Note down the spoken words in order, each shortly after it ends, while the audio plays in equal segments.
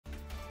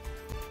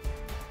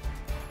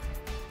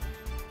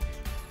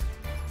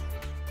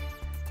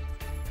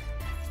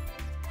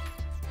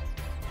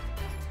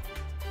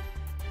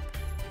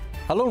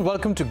Hello and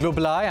welcome to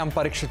Global Eye. I'm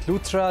Parikshit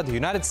Luthra. The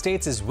United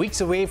States is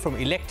weeks away from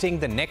electing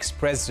the next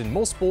president.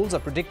 Most polls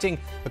are predicting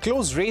a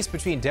close race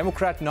between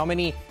Democrat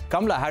nominee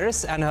Kamala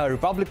Harris and her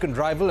Republican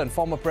rival and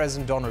former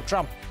President Donald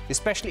Trump,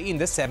 especially in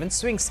the 7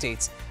 swing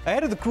states.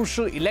 Ahead of the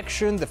crucial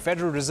election, the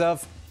Federal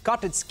Reserve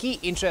cut its key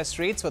interest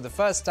rates for the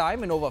first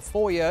time in over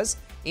 4 years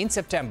in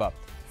September.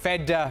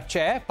 Fed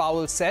Chair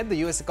Powell said the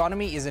U.S.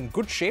 economy is in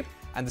good shape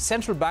and the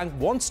central bank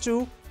wants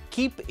to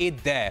keep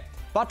it there.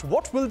 But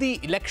what will the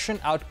election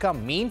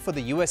outcome mean for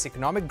the U.S.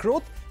 economic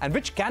growth, and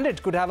which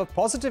candidate could have a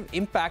positive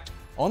impact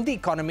on the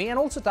economy and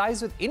also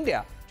ties with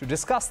India? To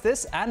discuss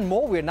this and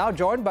more, we are now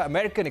joined by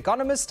American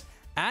economist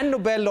and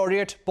Nobel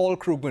laureate Paul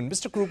Krugman.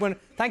 Mr. Krugman,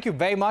 thank you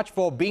very much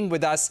for being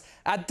with us.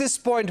 At this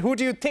point, who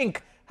do you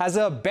think has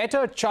a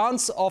better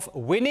chance of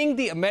winning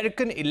the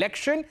American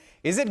election?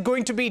 Is it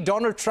going to be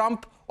Donald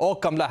Trump or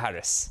Kamala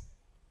Harris?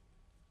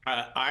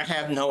 I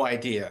have no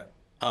idea.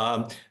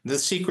 The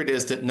secret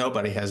is that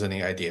nobody has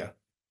any idea.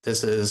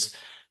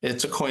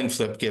 It's a coin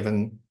flip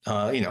given,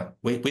 we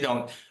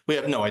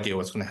have no idea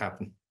what's going to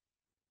happen.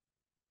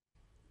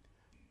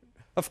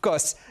 Of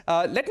course.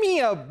 Let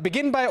me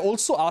begin by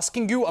also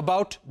asking you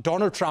about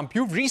Donald Trump.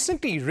 You've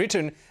recently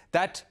written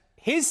that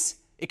his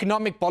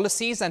economic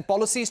policies and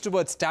policies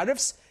towards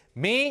tariffs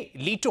may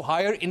lead to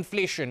higher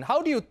inflation.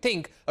 How do you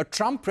think a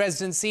Trump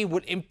presidency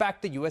would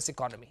impact the U.S.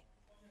 economy?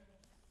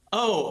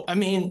 Oh, I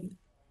mean,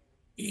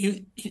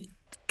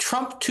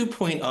 Trump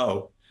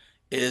 2.0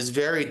 is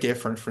very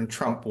different from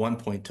Trump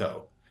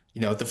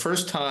 1.0. The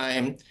first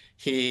time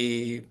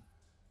he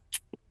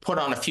put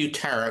on a few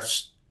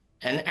tariffs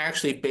and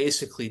actually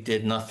basically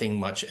did nothing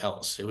much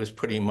else. It was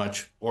pretty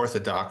much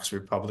orthodox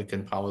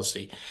Republican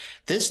policy.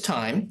 This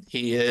time,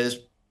 he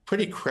is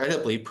pretty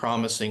credibly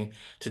promising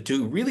to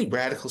do really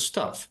radical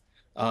stuff.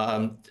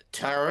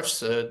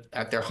 Tariffs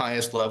at their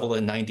highest level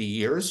in 90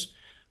 years.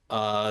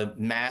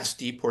 Mass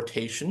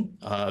deportation,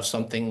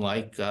 something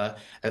like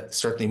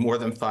certainly more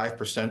than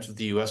 5% of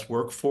the U.S.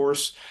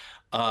 workforce,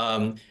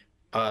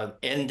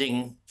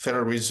 ending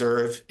Federal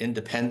Reserve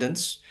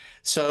independence.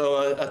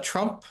 So a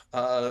Trump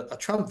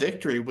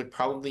victory would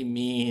probably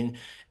mean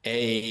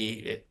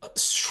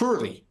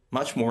surely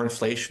much more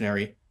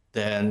inflationary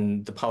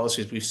than the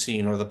policies we've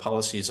seen or the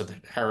policies that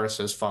Harris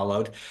has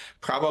followed,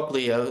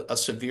 probably a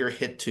severe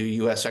hit to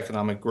U.S.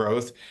 economic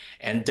growth,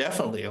 and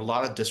definitely a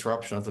lot of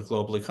disruption of the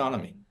global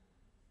economy.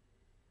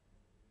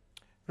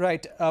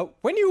 Right.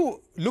 When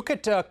you look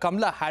at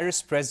Kamala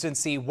Harris'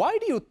 presidency, why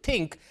do you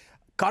think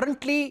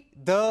currently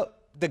the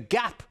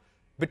gap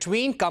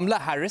between Kamala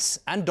Harris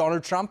and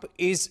Donald Trump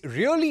is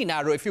really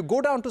narrow? If you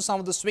go down to some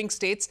of the swing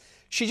states,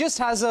 she just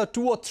has a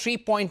 2 or 3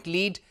 point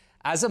lead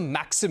as a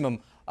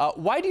maximum.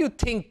 Why do you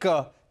think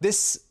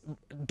this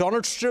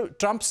Donald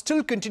Trump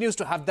still continues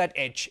to have that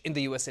edge in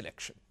the U.S.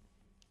 election?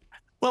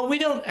 Well, we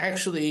don't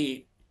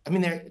actually.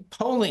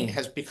 Polling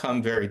has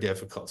become very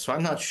difficult, so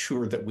I'm not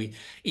sure that we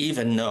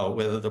even know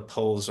whether the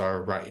polls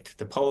are right.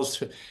 The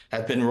polls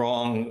have been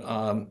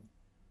wrong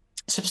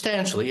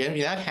substantially.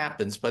 That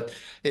happens, but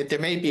there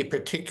may be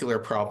particular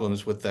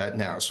problems with that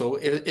now. So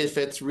if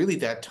it's really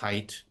that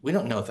tight, we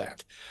don't know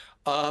that.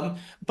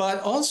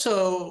 But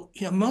also,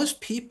 most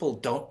people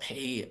don't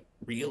pay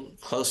real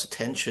close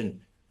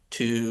attention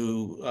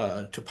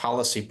to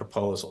policy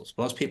proposals.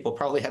 Most people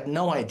probably have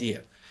no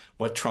idea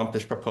what Trump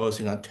is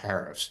proposing on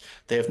tariffs.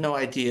 They have no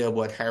idea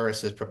what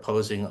Harris is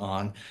proposing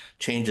on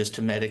changes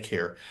to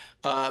Medicare.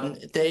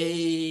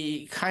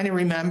 They kind of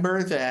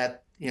remember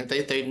that,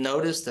 they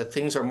noticed that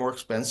things are more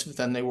expensive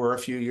than they were a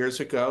few years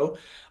ago.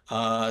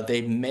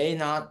 They may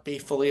not be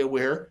fully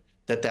aware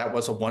that that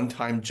was a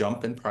one-time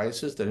jump in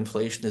prices, that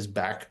inflation is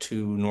back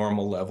to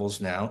normal levels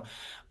now.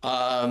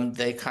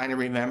 They kind of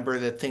remember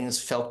that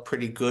things felt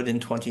pretty good in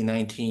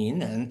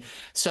 2019. And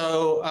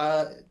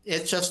so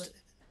it's just,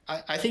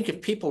 I think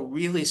if people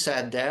really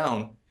sat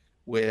down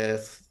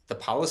with the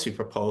policy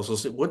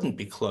proposals, it wouldn't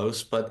be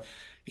close. But,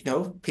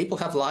 people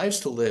have lives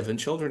to live and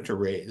children to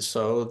raise,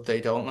 so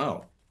they don't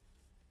know.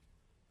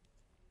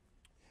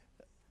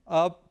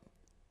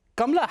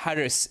 Kamala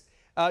Harris,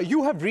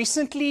 you have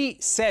recently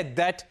said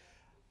that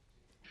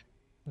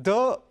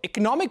the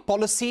economic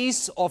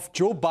policies of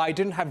Joe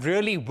Biden have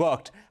really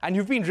worked, and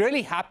you've been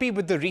really happy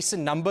with the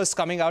recent numbers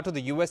coming out of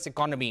the U.S.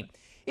 economy.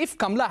 If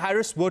Kamala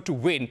Harris were to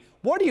win,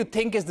 what do you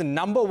think is the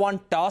 #1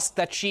 task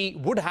that she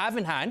would have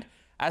in hand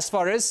as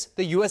far as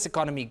the U.S.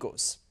 economy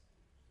goes?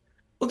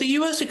 Well, the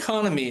U.S.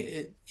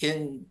 economy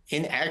in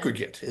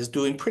aggregate is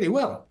doing pretty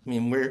well.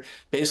 We're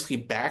basically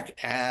back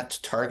at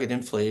target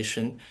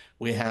inflation.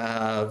 We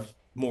have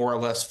more or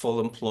less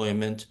full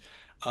employment.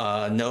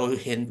 No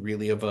hint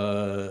really of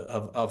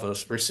a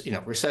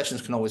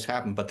recessions can always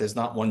happen, but there's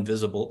not one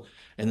visible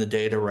in the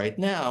data right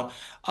now.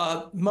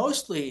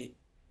 Mostly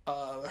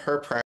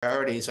her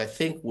priorities, I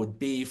think, would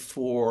be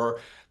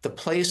for the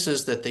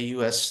places that the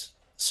U.S.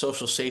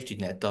 social safety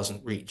net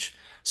doesn't reach.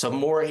 So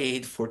more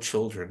aid for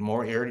children,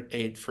 more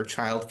aid for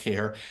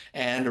childcare,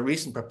 and a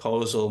recent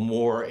proposal,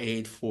 more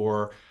aid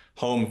for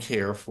home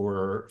care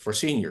for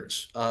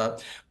seniors.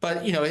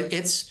 But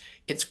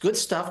it's good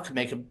stuff to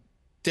make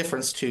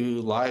difference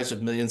to lives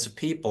of millions of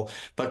people,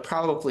 but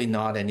probably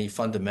not any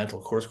fundamental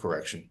course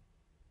correction.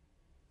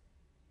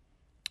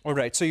 All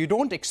right. So you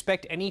don't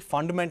expect any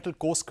fundamental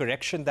course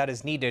correction that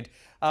is needed.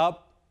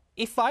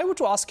 If I were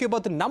to ask you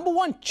about the number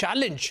one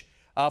challenge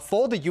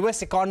for the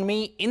U.S.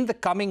 economy in the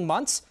coming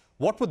months,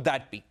 what would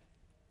that be?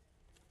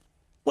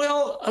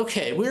 Well,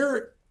 okay,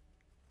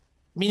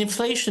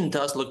 inflation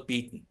does look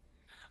beaten.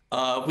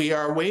 We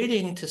are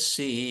waiting to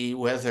see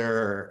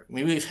whether,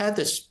 we've had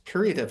this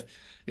period of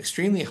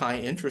extremely high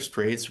interest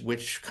rates,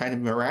 which kind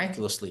of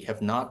miraculously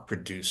have not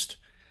produced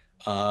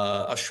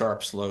a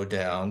sharp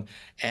slowdown.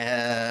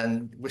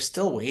 And we're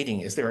still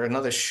waiting. Is there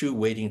another shoe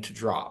waiting to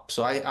drop?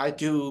 So I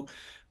do,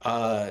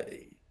 at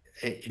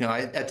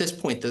this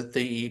point,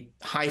 the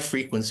high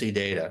frequency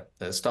data,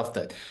 the stuff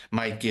that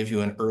might give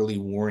you an early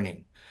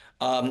warning,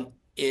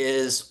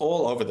 is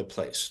all over the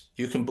place.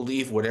 You can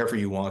believe whatever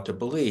you want to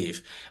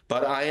believe,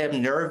 but I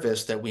am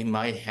nervous that we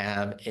might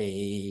have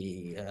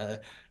a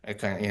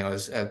kind of,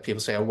 as people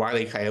say, a Wile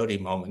E. Coyote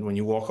moment when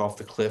you walk off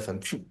the cliff,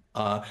 and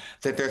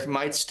that there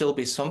might still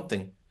be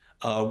something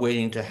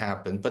waiting to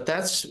happen. But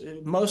that's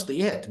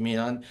mostly it. I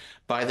mean,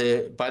 by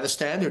the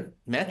standard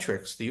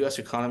metrics, the U.S.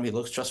 economy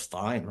looks just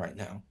fine right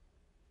now.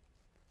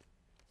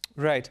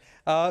 Right.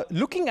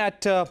 Looking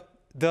at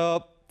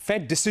the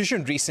Fed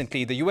decision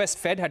recently, the US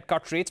Fed had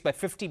cut rates by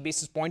 50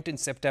 basis points in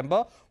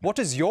September. What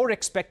is your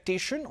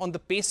expectation on the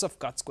pace of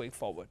cuts going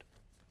forward?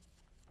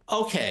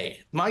 Okay,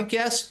 my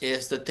guess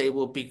is that they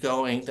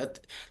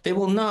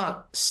will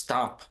not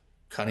stop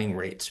cutting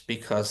rates,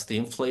 because the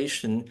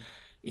inflation,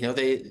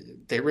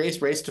 they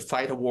raised rates to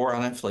fight a war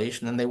on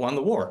inflation, and they won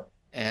the war.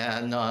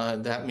 And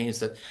that means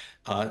that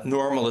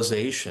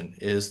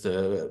normalization is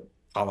the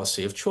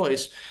policy of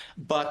choice,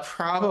 but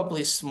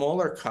probably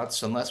smaller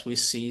cuts unless we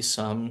see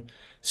some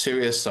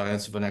serious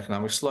signs of an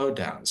economic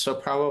slowdown. So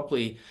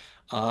probably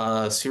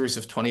a series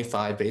of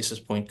 25 basis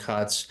point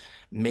cuts,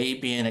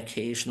 maybe an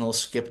occasional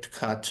skipped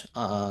cut,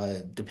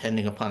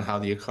 depending upon how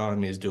the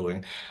economy is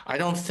doing. I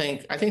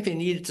think they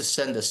needed to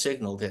send a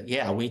signal that,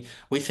 yeah, we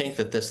think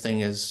that this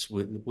thing is,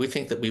 we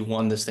think that we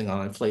won this thing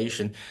on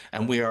inflation,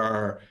 and we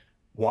are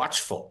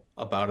watchful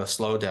about a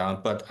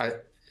slowdown, but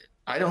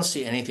I don't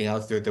see anything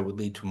out there that would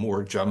lead to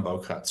more jumbo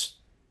cuts.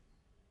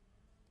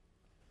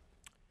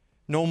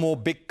 No more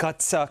big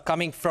cuts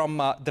coming from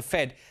the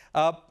Fed.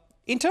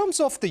 In terms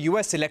of the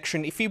U.S.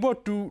 election, if we were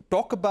to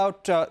talk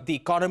about the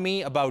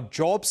economy, about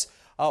jobs,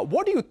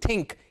 what do you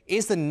think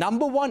is the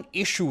number one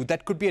issue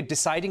that could be a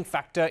deciding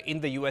factor in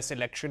the U.S.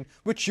 election,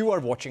 which you are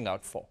watching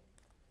out for?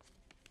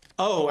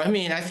 Oh, I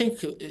mean, I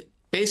think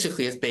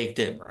basically it's baked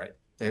in, right?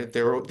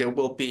 There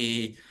will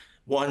be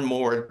one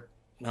more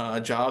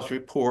jobs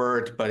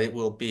report, but it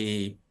will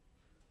be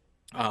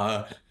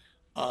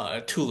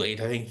too late.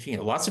 I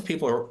think, lots of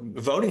people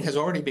voting has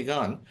already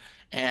begun.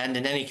 And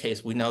in any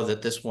case, we know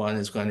that the next one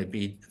is going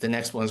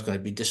to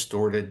be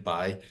distorted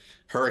by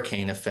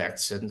hurricane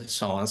effects and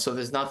so on. So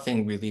there's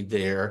nothing really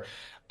there.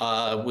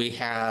 We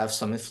have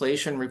some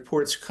inflation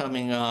reports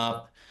coming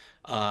up.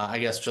 I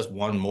guess just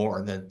one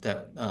more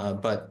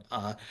but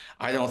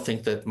I don't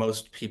think that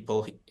most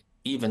people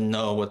even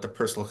know what the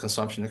personal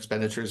consumption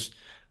expenditures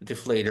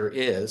deflator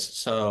is.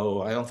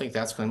 So I don't think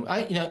that's going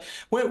to,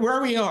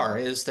 where we are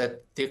is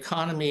that the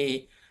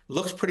economy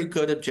looks pretty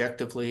good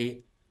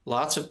objectively.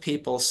 Lots of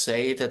people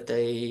say that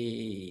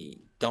they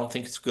don't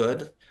think it's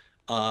good,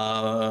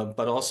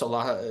 but also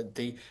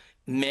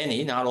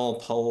many, not all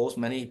polls,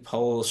 many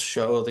polls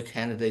show the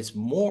candidates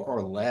more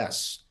or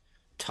less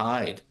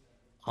tied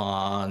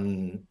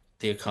on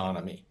the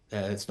economy.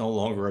 It's no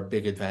longer a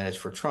big advantage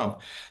for Trump.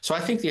 So I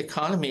think the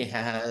economy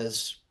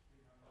has,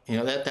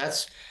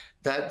 that's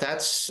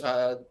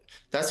a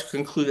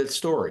concluded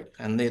story.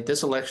 And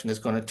this election is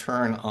going to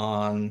turn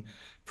on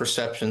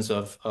perceptions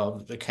of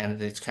the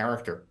candidate's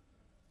character.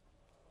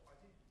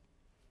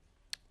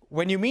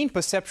 When you mean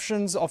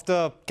perceptions of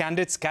the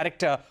candidate's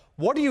character,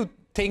 what do you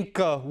think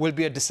will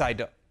be a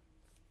decider?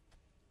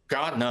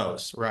 God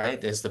knows,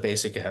 right, is the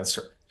basic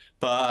answer.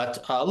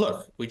 But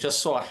look, we just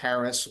saw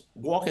Harris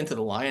walk into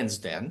the lion's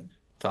den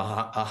to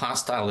a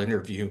hostile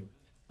interview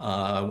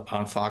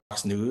on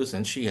Fox News,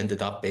 and she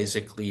ended up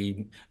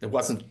basically, it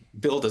wasn't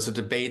billed as a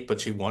debate,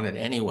 but she won it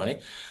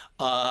anyway.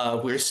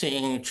 We're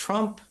seeing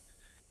Trump,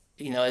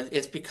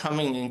 it's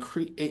becoming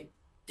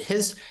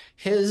his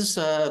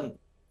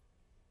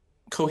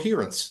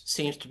coherence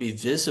seems to be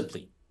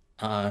visibly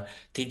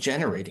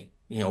degenerating,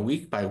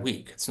 week by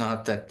week. It's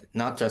not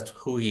just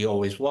who he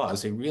always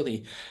was.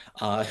 He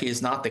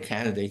is not the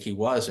candidate he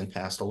was in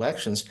past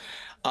elections.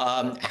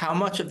 How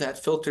much of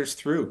that filters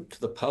through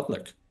to the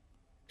public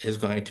is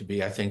going to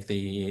be, I think,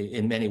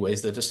 in many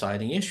ways, the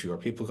deciding issue. Are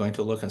people going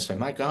to look and say,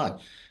 my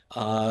God,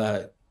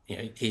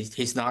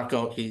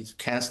 he's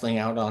canceling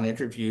out on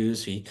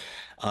interviews. If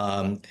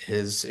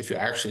you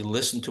actually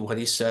listen to what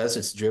he says,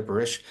 it's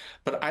gibberish.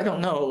 But I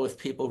don't know if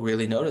people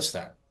really notice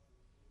that.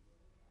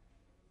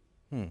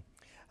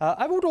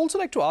 I would also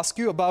like to ask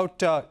you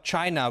about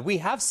China. We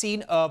have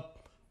seen a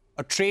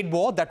trade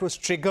war that was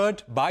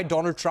triggered by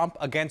Donald Trump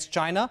against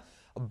China.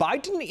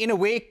 Biden, in a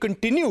way,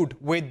 continued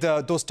with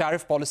those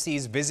tariff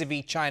policies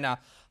vis-a-vis China.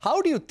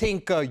 How do you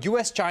think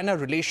US-China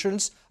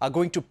relations are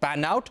going to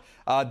pan out?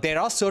 There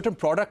are certain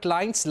product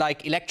lines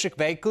like electric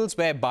vehicles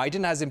where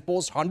Biden has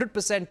imposed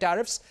 100%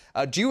 tariffs.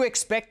 Do you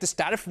expect this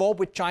tariff war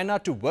with China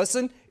to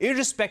worsen,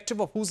 irrespective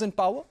of who's in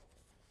power?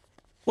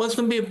 Well, it's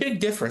going to be a big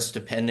difference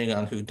depending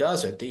on who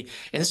does it.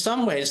 In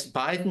some ways,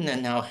 Biden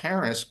and now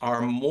Harris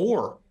are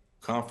more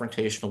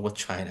confrontational with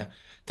China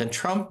than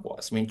Trump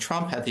was. I mean,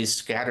 Trump had these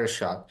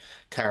scattershot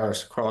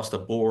tariffs across the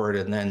board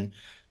and then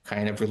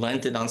kind of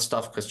relented on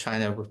stuff because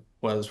China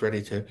was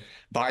ready to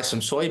buy some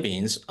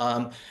soybeans.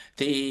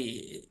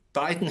 The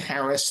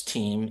Biden-Harris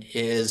team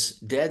is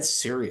dead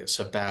serious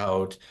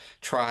about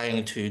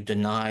trying to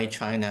deny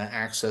China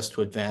access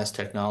to advanced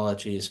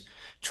technologies,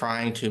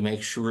 trying to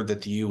make sure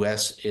that the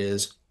U.S.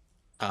 is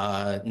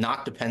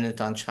not dependent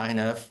on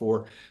China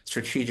for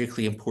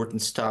strategically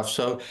important stuff.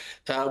 So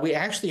we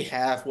actually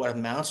have what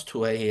amounts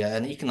to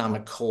an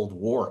economic Cold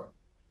War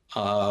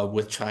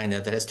with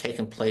China that has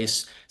taken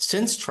place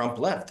since Trump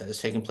left, that has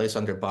taken place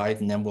under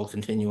Biden and will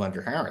continue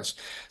under Harris.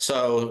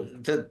 So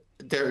the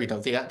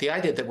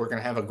idea that we're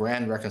going to have a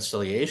grand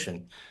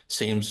reconciliation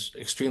seems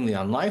extremely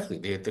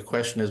unlikely. The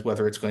question is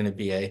whether it's going to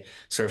be a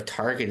sort of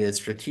targeted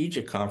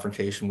strategic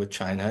confrontation with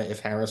China if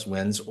Harris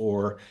wins,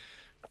 or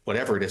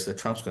whatever it is that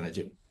Trump's going to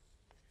do.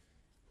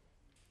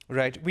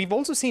 Right. We've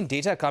also seen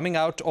data coming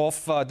out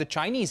of the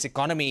Chinese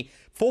economy,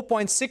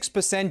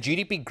 4.6%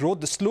 GDP growth,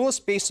 the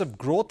slowest pace of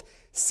growth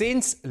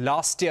since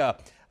last year.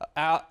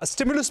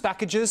 Stimulus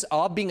packages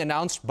are being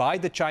announced by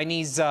the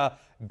Chinese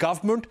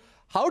government.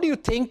 How do you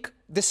think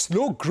the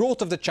slow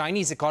growth of the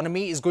Chinese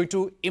economy is going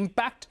to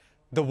impact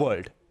the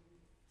world?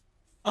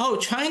 Oh,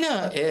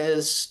 China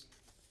is,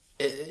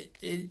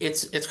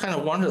 it's kind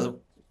of one of the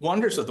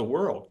wonders of the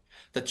world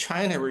that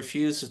China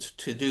refuses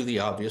to do the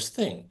obvious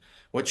thing.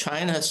 What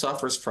China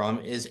suffers from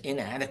is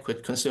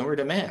inadequate consumer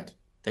demand.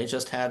 They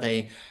just have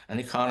an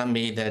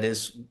economy that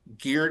is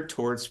geared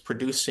towards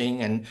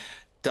producing and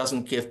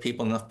doesn't give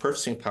people enough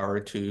purchasing power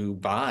to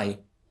buy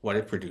what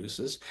it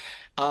produces.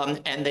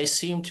 And they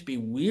seem to be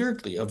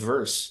weirdly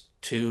averse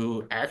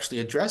to actually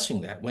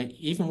addressing that.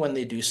 Even when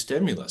they do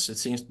stimulus, it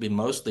seems to be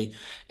mostly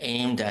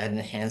aimed at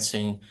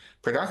enhancing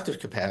productive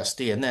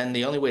capacity. And then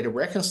the only way to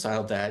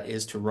reconcile that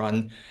is to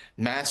run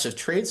massive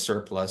trade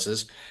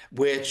surpluses,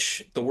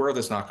 which the world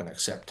is not going to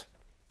accept.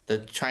 The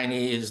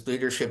Chinese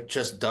leadership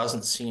just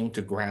doesn't seem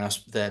to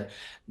grasp that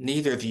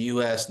neither the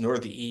US nor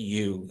the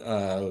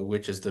EU,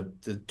 which is the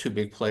two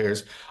big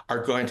players,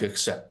 are going to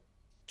accept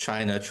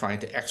China trying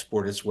to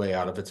export its way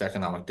out of its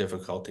economic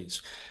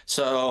difficulties.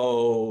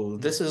 So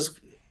this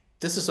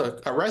is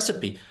a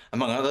recipe,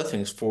 among other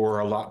things, for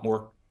a lot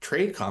more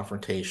trade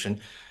confrontation.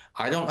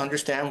 I don't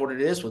understand what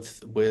it is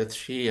with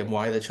Xi and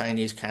why the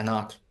Chinese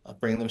cannot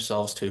bring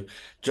themselves to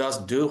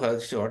just do a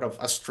sort of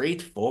a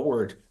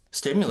straightforward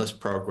stimulus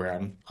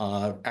program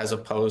as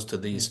opposed to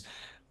these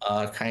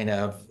kind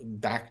of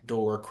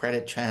backdoor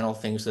credit channel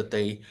things that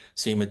they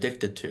seem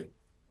addicted to.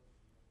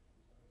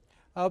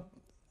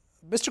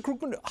 Mr.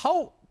 Krugman,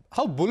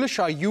 how bullish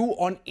are you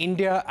on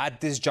India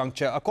at this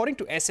juncture? According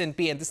to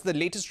S&P, and this is the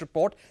latest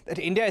report, that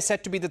India is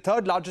set to be the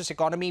third largest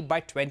economy by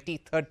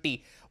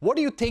 2030. What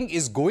do you think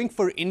is going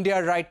for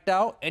India right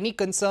now? Any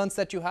concerns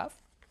that you have?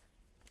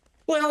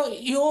 Well,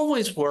 you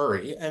always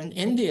worry, and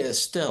India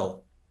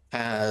still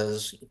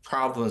has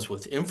problems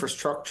with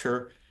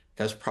infrastructure,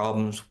 has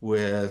problems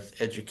with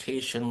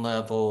education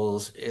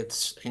levels.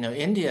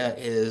 India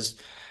is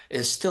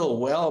still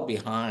well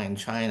behind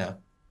China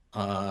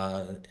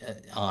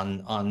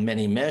on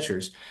many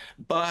measures,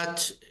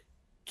 but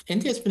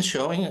India's been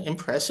showing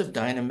impressive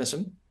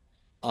dynamism.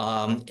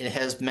 It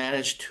has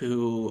managed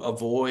to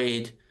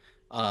avoid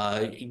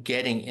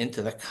getting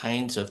into the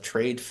kinds of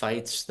trade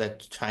fights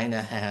that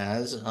China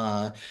has.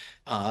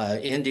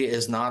 India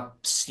is not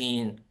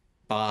seen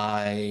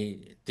by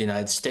the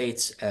United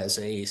States as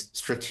a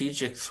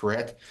strategic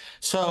threat.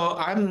 So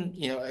I'm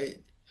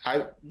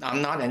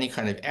not any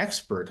kind of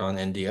expert on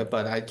India,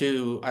 but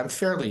I'm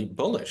fairly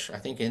bullish. I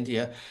think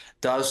India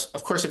does,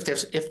 of course,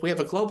 if we have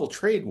a global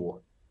trade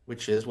war,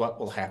 which is what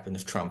will happen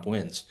if Trump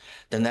wins,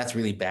 then that's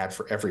really bad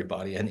for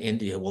everybody, and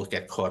India will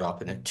get caught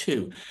up in it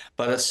too.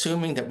 But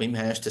assuming that we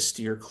manage to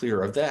steer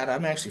clear of that,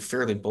 I'm actually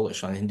fairly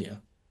bullish on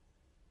India.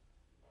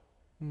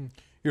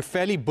 You're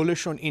fairly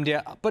bullish on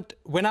India. But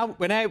when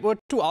I were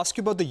to ask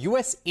you about the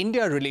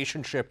US-India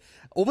relationship,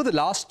 over the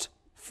last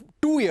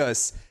 2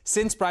 years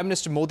since Prime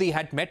Minister Modi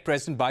had met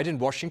President Biden in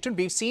Washington,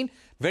 we've seen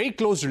very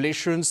close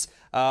relations,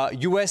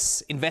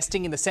 US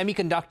investing in the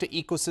semiconductor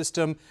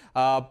ecosystem,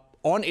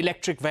 on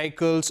electric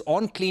vehicles,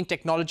 on clean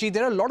technology.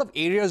 There are a lot of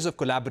areas of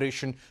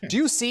collaboration. Do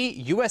you see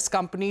US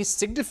companies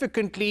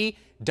significantly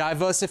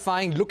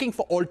diversifying, looking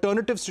for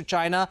alternatives to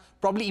China,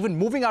 probably even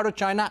moving out of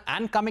China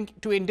and coming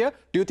to India?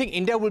 Do you think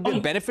India will be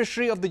a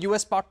beneficiary of the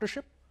US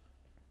partnership?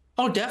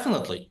 Oh,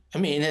 definitely. I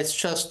mean, it's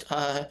just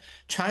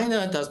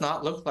China does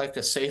not look like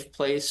a safe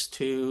place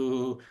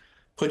to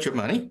put your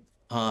money.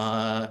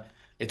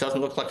 it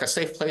doesn't look like a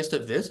safe place to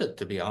visit,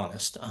 to be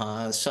honest.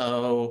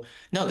 So,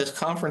 no, this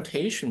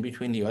confrontation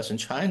between the U.S. and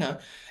China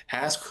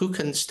asks who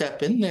can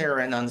step in there.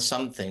 And on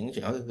some things,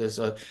 there's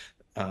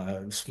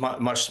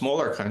much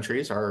smaller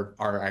countries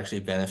are actually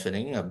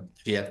benefiting.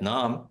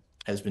 Vietnam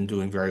has been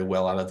doing very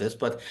well out of this,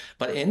 but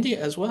India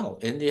as well.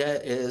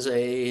 India is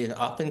an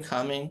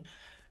up-and-coming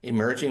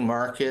emerging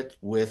market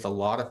with a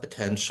lot of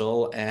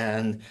potential,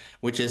 and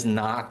which is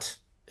not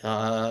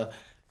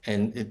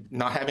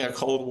not having a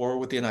Cold War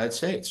with the United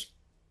States.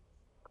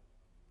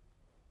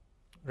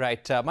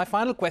 Right. My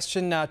final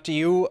question to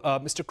you,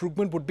 Mr.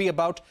 Krugman, would be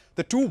about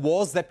the two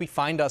wars that we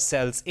find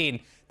ourselves in.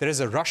 There is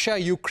a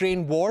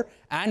Russia-Ukraine war,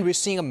 and we're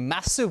seeing a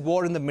massive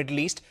war in the Middle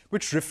East,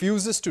 which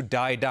refuses to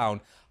die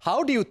down.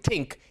 How do you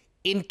think,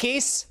 in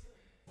case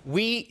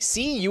we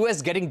see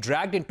US getting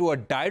dragged into a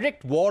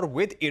direct war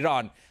with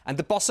Iran, and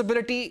the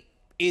possibility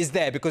is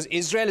there because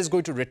Israel is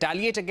going to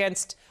retaliate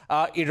against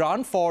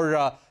Iran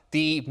for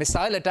the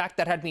missile attack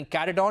that had been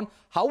carried on,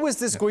 how is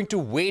this going to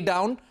weigh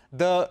down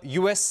the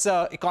US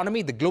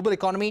economy, the global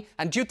economy?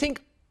 And do you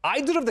think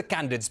either of the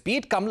candidates, be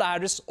it Kamala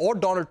Harris or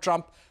Donald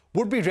Trump,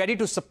 would be ready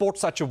to support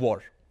such a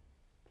war?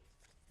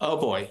 Oh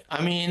boy.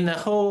 I mean,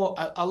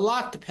 a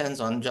lot depends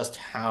on just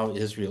how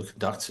Israel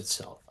conducts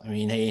itself. I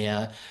mean,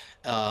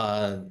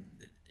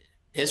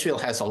 Israel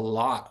has a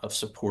lot of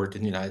support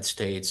in the United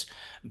States,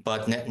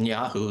 but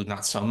Netanyahu,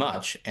 not so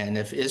much. And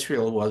if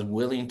Israel was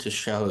willing to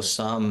show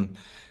some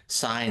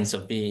signs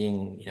of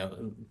being,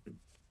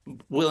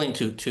 willing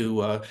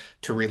to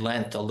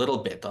relent a little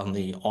bit on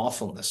the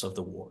awfulness of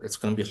the war, it's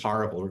going to be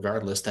horrible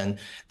regardless, then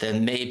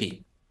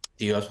maybe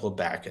the U.S. will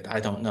back it. I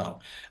don't know.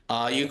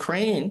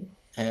 Ukraine,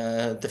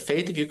 the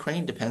fate of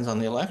Ukraine depends on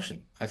the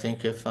election. I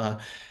think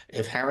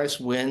if Harris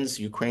wins,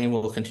 Ukraine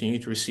will continue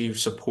to receive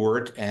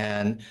support,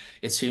 and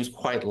it seems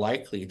quite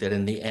likely that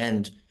in the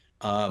end,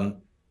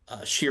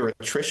 sheer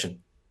attrition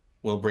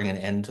will bring an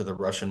end to the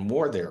Russian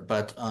war there.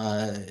 But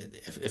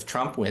if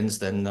Trump wins,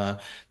 then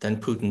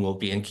Putin will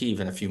be in Kyiv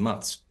in a few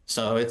months.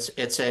 So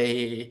it's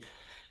a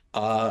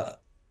that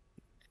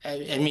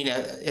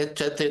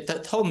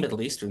whole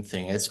Middle Eastern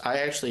thing. I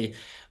actually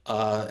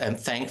am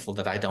thankful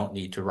that I don't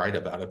need to write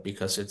about it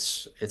because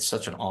it's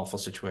such an awful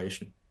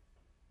situation.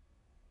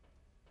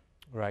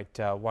 Right.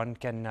 One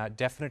can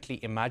definitely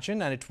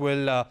imagine, and it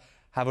will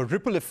have a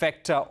ripple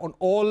effect on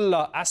all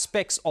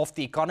aspects of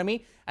the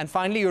economy. And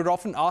finally, you're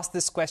often asked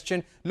this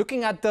question,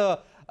 looking at the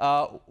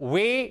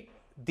way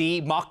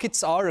the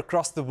markets are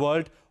across the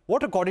world,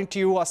 what, according to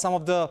you, are some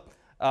of the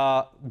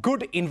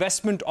good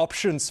investment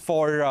options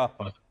for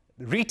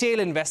retail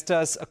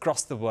investors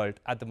across the world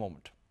at the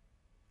moment?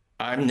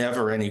 I'm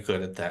never any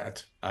good at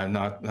that. I'm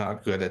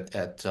not good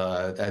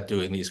at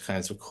doing these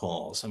kinds of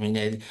calls. I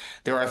mean,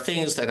 there are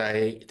things that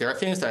I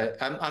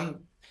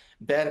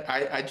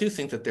do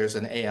think that there's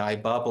an AI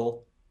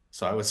bubble,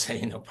 so I would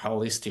say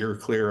probably steer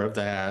clear of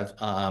that.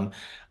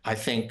 I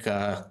think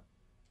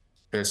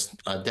there's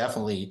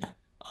definitely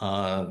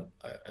a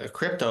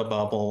crypto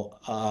bubble,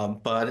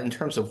 but in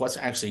terms of what's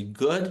actually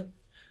good,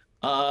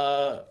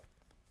 I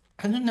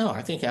don't know.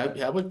 I think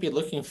I would be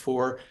looking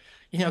for,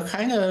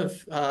 kind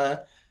of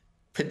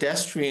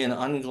pedestrian,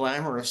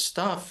 unglamorous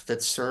stuff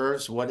that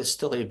serves what is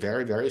still a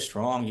very, very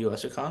strong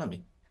U.S.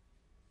 economy.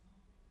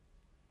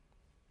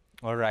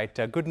 All right.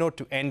 Good note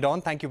to end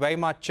on. Thank you very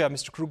much,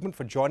 Mr. Krugman,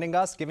 for joining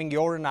us, giving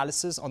your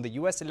analysis on the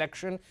U.S.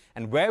 election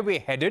and where we're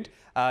headed,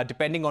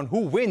 depending on who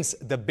wins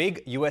the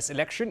big U.S.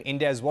 election.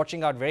 India is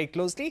watching out very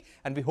closely,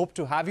 and we hope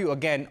to have you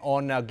again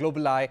on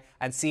Global Eye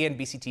and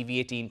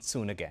CNBC-TV18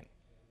 soon again.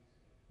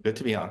 Good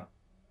to be on.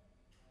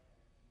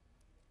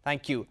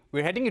 Thank you.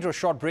 We're heading into a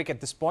short break at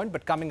this point,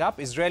 but coming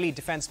up, Israeli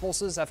Defense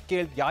Forces have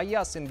killed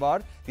Yahya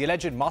Sinwar, the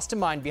alleged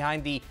mastermind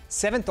behind the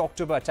 7th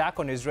October attack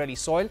on Israeli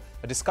soil.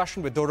 A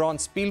discussion with Doron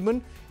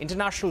Spielman,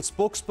 international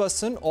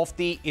spokesperson of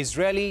the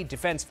Israeli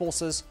Defense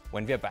Forces,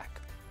 when we're back.